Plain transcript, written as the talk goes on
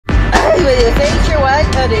with your face, your wife,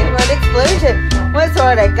 and an explosion. What's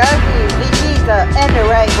all that got you? Vegeta and the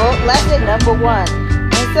rival, lesson number 1.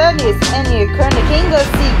 And son is in your current King of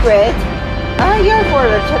Secret. I'm your for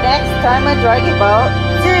the next time on Dragon Ball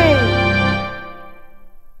Z.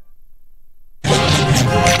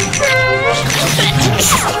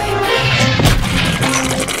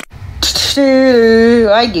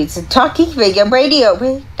 I use a talking radio. We're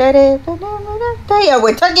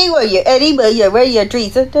talking while you're eating, while you're wearing your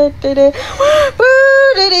trees.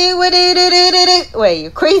 While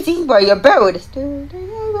you're crazy, while you're bowed.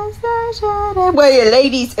 While your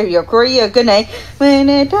ladies or your Korea, good night.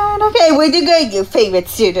 Okay, what you got your favorite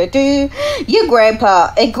student? Your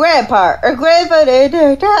grandpa and grandpa or grandfather.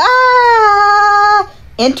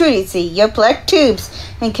 Introducing Yoplait tubes.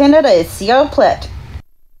 In Canada, it's Yoplait.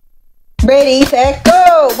 Ready, set,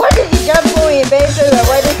 go! What did you jump for in bed so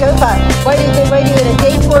why did you go back? Why did you wait in a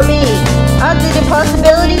date for me? Onto the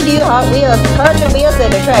possibility, do Hot Wheels, cars and wheels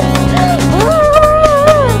and a track.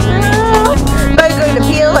 I'm going to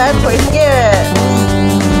peel that for skin.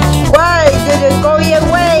 Why did it go your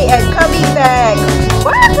way and coming back?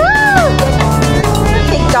 Woohoo!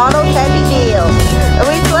 McDonough Happy Meal.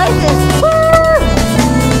 We slices.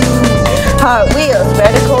 Hot Wheels,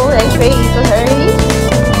 radical and crazy.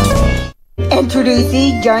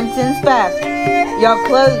 Introducing Johnson's Bath, your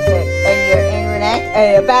closet and your internet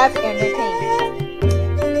and your bath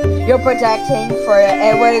entertainment. You're protecting for your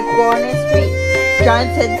every corner street.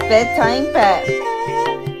 Johnson's bedtime bath.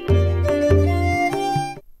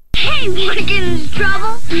 Hey, wanna get into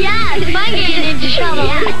trouble? Yeah, it's fun getting into trouble.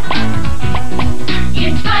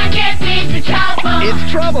 It's fun getting into trouble.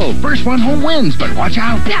 It's trouble. First one home wins, but watch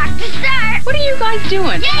out. Back to start. What are you guys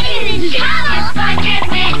doing? Getting into trouble. It's fun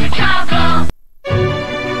getting into trouble.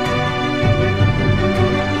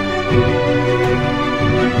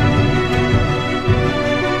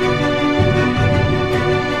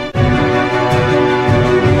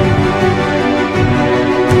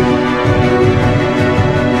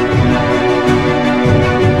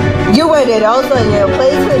 It also in your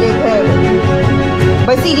place for the parent.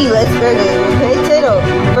 But CD Let's Go to title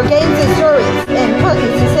for games and stories and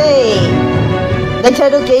pockets to say. The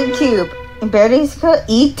title GameCube and Berries called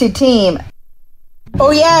Eat to Team.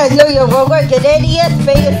 Oh yeah, so you're a Canadian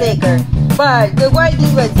space taker. But the white you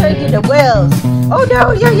was turning the wheels. Oh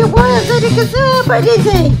no, you're your wheels and the casino, but it's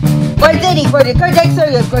it. What's it for the context of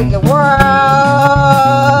your freaking world?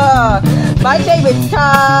 My favorite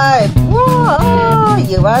time. Whoa,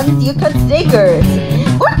 you want Yukon sneakers.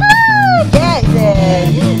 Woohoo! Yes,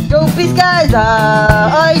 don't be guys.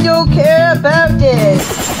 I don't care about this.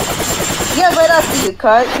 Yeah, but I'll see you,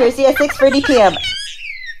 Yukon. Thursday at 6:30 p.m.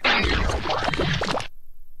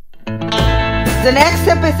 The next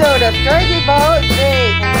episode of Dragon Ball Z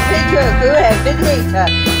Picture Who has been later.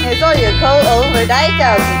 It's all your call over 9,000.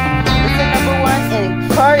 It's the number 1 in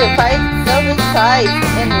 45 silver size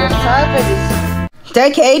in your top of this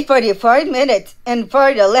decade for the 5 minutes and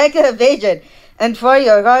for the lack of vision and for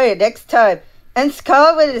your higher next time. And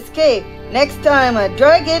Skull will escape next time on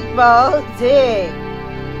Dragon Ball Z.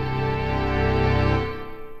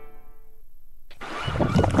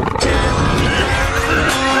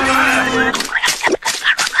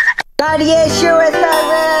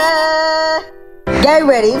 Get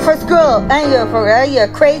ready for school and your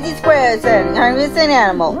crazy squares and harmless an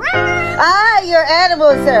animal. Your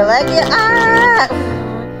animals are like you.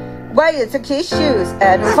 Why you took his shoes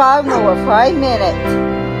and 5 more 5 minutes.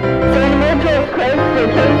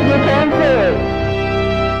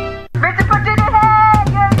 Mr. Put to the head,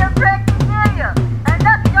 you're breaking area. And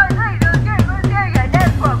that's your leader, you're area. And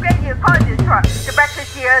that's what radio causes truck. The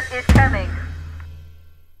breakfast here is coming.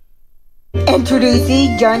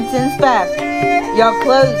 Introducing Johnson's Bath, your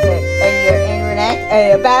closet and your internet and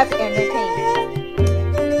your bath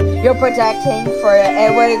entertainment. You're protecting for your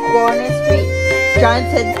every corner street.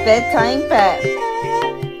 Johnson's bedtime bath.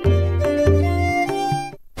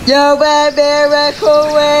 Yo, bad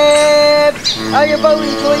miracle whip! Are you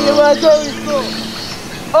bowling when you want to go to school?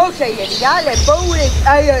 Okay, then y'all are bowling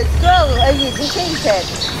at your school and you education.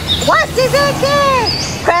 What's this again?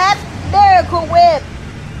 Kraft miracle whip!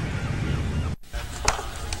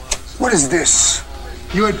 What is this?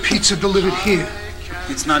 You had pizza delivered here.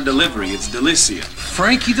 It's not delivery, it's Delissio.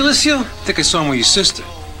 Frankie Delissio? I think I saw him with your sister.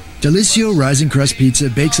 Delissio Rising Crust Pizza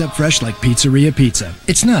bakes up fresh like pizzeria pizza.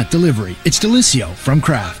 It's not delivery, it's Delissio from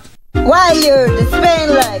Kraft. Why you the spin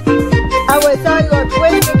like? I was on your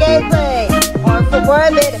Twitter gameplay. Or for more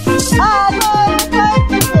minute.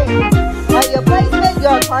 On your placement,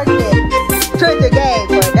 your partner. Twitter game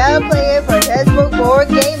for now player for Hasbro board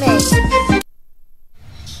gaming.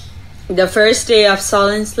 The first day of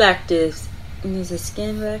Salon Selectives. And there's a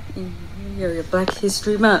scan back in your Black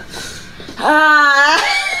History Month.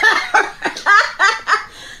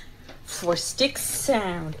 For stick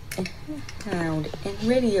sound and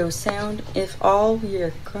radio sound, if all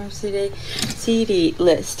your today CD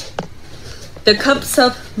list. The cups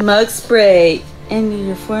of mug spray and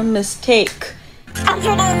uniform mistake. Introducing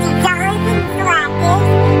Jonathan Selectives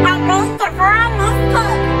and Mr.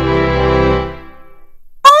 Mistake.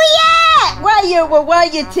 Oh yeah! Why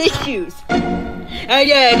your tissues?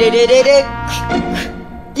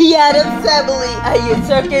 The Addams family, and your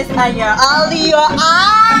circus, and your ollie, your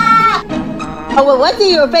Oh, well, what are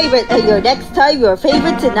your favorite? Your next time, your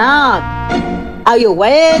favorite tonight. Are you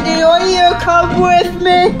ready or you come with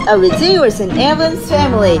me? It's yours and Addams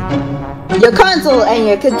family. Your console and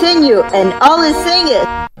your continue, and all is singing.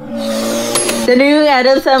 The new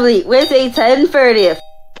Addams family with a 10/30th.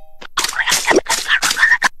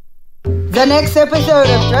 The next episode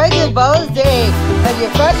of Dragon Ball Z, and your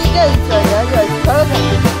first dinosaur was chosen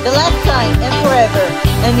the last time and forever,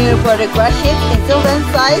 and you for the crushes until then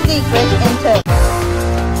size secret into.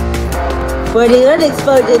 For the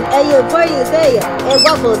unexploded, and your party say, and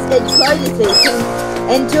waffles and crises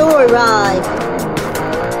and to arrive.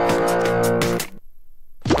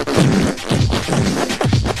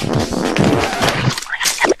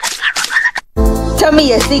 Tell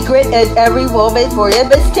me a secret and every moment for your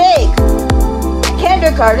mistake.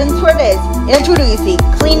 Kindergarten for this. Introducing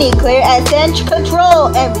Cleaning Clear Essence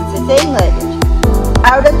Control Everything Language.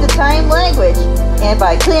 Out of the time language. And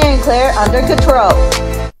by clearing clear under control.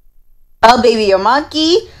 I'll baby your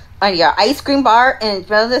monkey on your ice cream bar and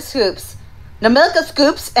the scoops. The Milka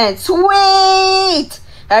scoops and sweet!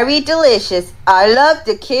 Very delicious. I love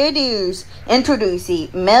the kiddos. Introducing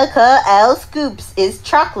Milka L Scoops is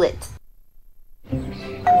chocolate.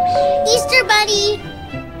 Easter Bunny.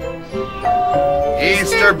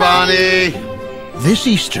 Easter Bunny! This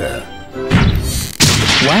Easter,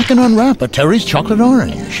 whack and unwrap a Terry's Chocolate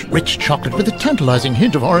Orange. Rich chocolate with a tantalizing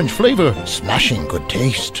hint of orange flavor. Smashing good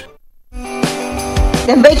taste.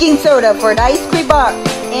 Then baking soda for the ice cream bar.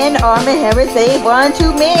 And Arm & Hammer say one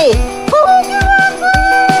to me.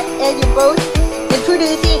 And you both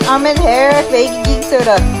introducing Arm & Hammer baking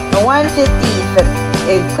soda.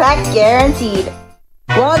 150 and crack guaranteed.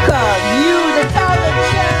 Welcome you to Talent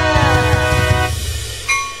Show.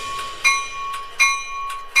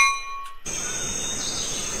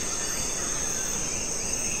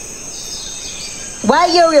 Why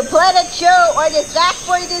your Planet Show or the snack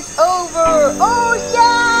point is over. Oh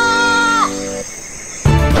yeah!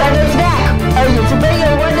 Planet Snack, are you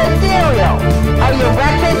tomato wonder cereal? Are your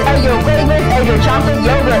breakfast, are your flavors, are your chocolate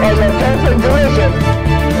yogurt, are your perfect delicious?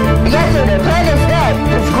 Yes, sir, the Planet Snack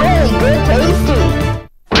is really good tasty.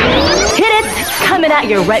 Hit it! Coming at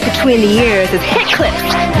you right between the ears is Hit Clips.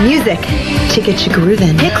 Music to get you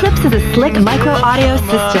grooving. Hit Clips is a slick micro audio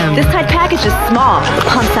system. This tight package is small, but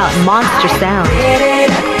pumps out monster sound.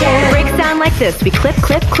 The breaks sound like this. We clip,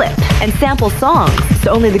 clip, clip, and sample songs,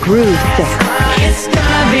 so only the groove sticks. It's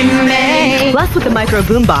gonna be me. Plus, with the micro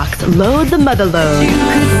boombox, load the mother load. You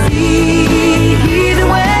could see the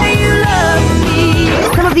way you love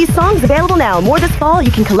me. Some of these songs available now. More this fall,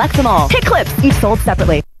 you can collect them all. Hit Clips, each sold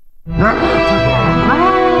separately.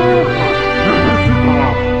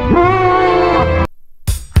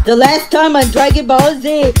 The last time on Dragon Ball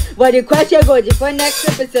Z, what the Crust are going for next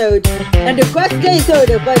episode. And the Crust Day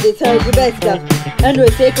Soda, but it's all the best stuff. And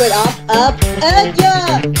we're secret up, and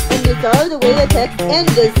yeah! And it's all the way the text and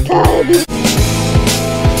the sky.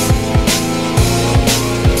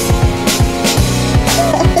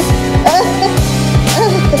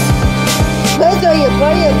 Where's all your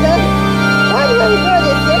fire stuff? Why do you go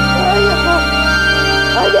to sick fire?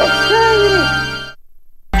 Oh, that's crazy!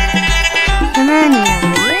 Come on now.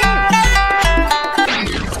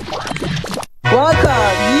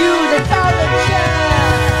 Welcome you to Talent Show.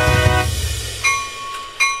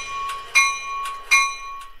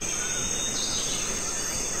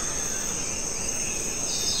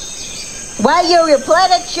 Why your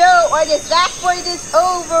Planet Show or the snack point is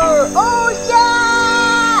over. Oh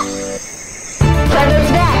yeah! Planet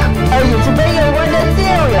Snack, are you tomato wonder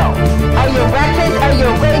cereal? Are your breakfast, are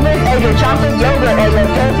your flavors, are your chocolate yogurt, are your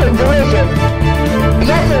perfect delicious?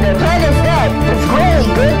 Yes, sir, the Planet Snack is really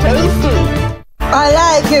good tasty. I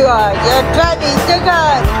like you are. You're driving so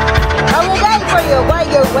good. I will wait for you while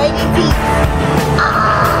you're waiting teeth.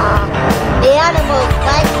 Ah, the animals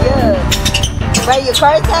like you. Where your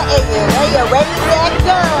car's at and you're ready, set,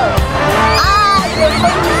 go. Ah! your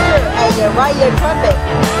poster and your wire trumpet.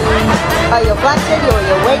 Are you flashing or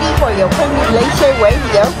you're waiting for your formulation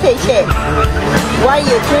radio station? While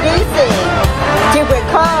you're introducing different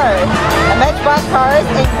cars, a matchbox cars,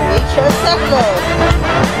 and reach your checklist.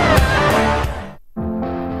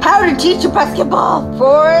 How to teach you basketball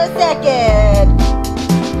for a second.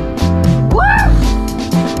 Woo!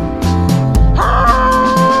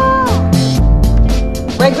 Ah!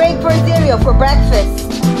 We're great for cereal for breakfast.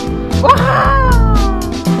 Wow!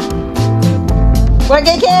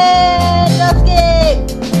 Working Kid! Let's get!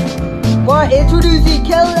 We're introducing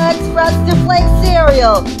Deluxe Frosted Flakes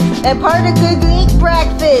cereal and part of Good Week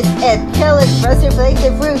breakfast at Deluxe Frosted Flakes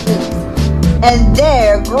and Fruit Loops. And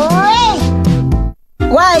they're great!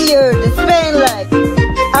 Why you're the spin leg?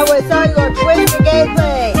 I was on your Twitch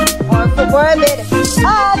gameplay or for 1 minute.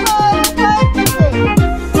 I'm practicing!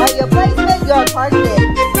 While your placement, your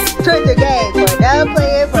parking. Turn the game for now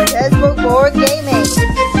player for Hasbro board gaming.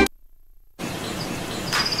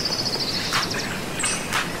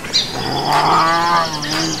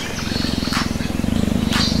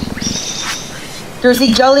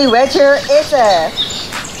 Jersey Jolly Retro is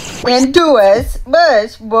into us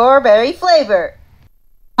much more berry flavor.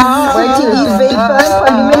 YTV Sick Fly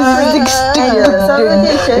Bumper and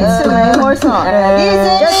supplications to make more songs. These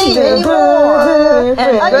are just anymore.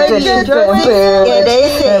 And I just Yukon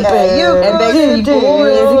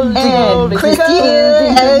and Christy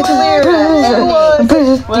and Clara and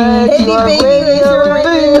Eddie Baby is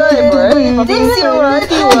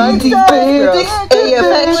your Dixie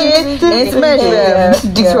Affection and Smash Mouth.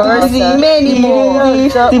 Jersey many more.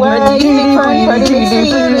 YTV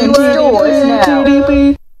in stores now.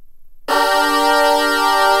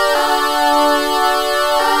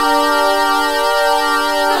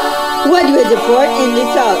 What was the fort in the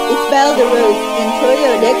south? It's Bell the Rose until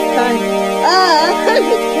your next time.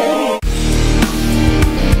 Perfect.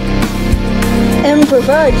 And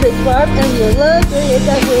provide to spark and you love it.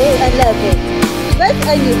 I love it. But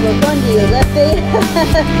I need for fun do you left it?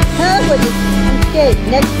 How would you skate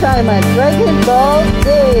next time on Dragon Ball Z?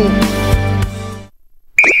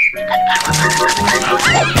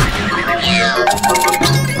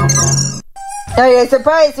 Now you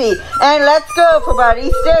surprise me, and let's go for Body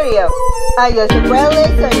Stereo. I use the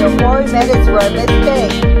playlist and your 4 minutes run this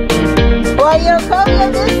thing. While you're coming, I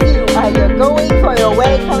miss you. Are you going for your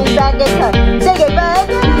way, coming back in time? Say goodbye,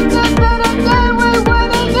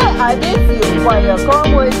 I miss you. While you're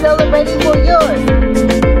gone, we're celebrating for yours.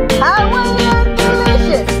 How are you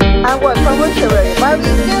delicious? I want commercial. Body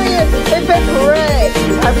Stereo, in fact, hooray.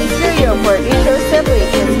 Body Stereo for each assembly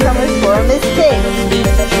is coming for a mistake.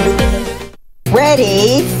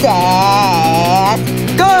 Ready, set,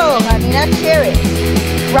 go! Honey, not share it.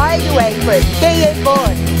 Ride away for stay and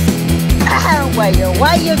born.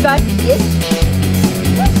 Why you got this?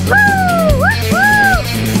 Woo!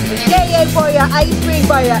 Stay in for your ice cream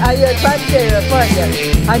for your transfer for you.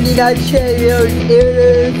 Honey, not share your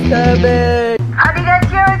stomach. Honey, not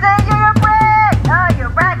share your bread. Oh, your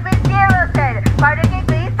breakfast cereal said. Pardon me,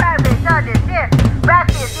 please, breakfast on this here.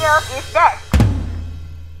 Breakfast cereal is that.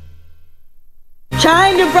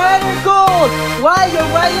 Shine the brighter gold! Why you're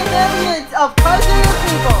millions of positive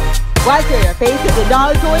people! Why are your faces and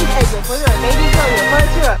dog toys and your further and making sure your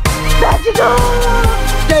furniture magical!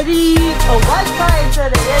 Steady! A white fire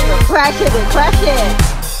to the air, you're crashing and crashing!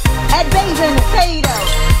 And basin and potato!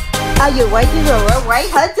 Are you waiting for a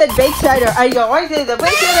white Hudson Big Cider? Are you waiting the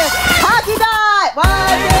big cider? Hockey dot! Why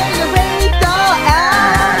are your face doll?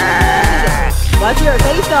 What's your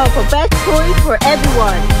face doll for best toys for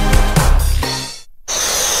everyone?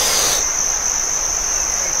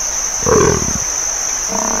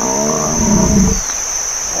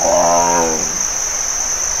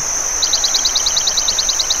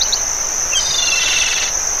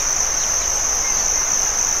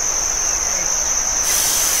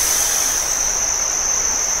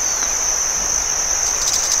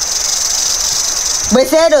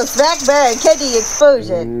 Rissetto, Smack Bear, and Candy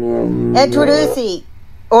Explosion. Introducing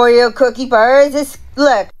Oreo Cookie Bars is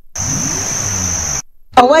look.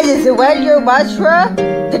 Oh, what is it? Where's your mantra?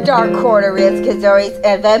 The Dark Corner is Kazoris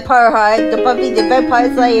and Vampire High, the Buffy the Vampire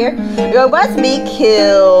Slayer. You must be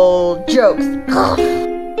kill jokes.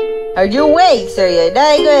 Are you awake, sir? You're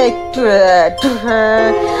not good.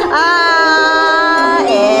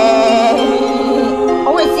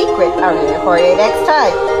 Only secret are here for you next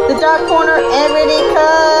time. The Dark Corner everything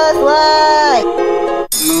cause like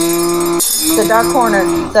the Dark Corner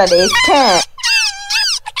Sundays 10.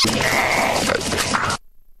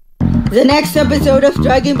 The next episode of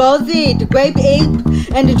Dragon Ball Z, the Grape Ape,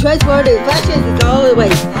 and the Transporter Flashes is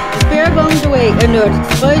always. hair bombs away. A nerd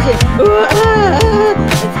explosion.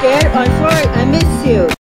 I'm scared. I'm sorry. I miss you.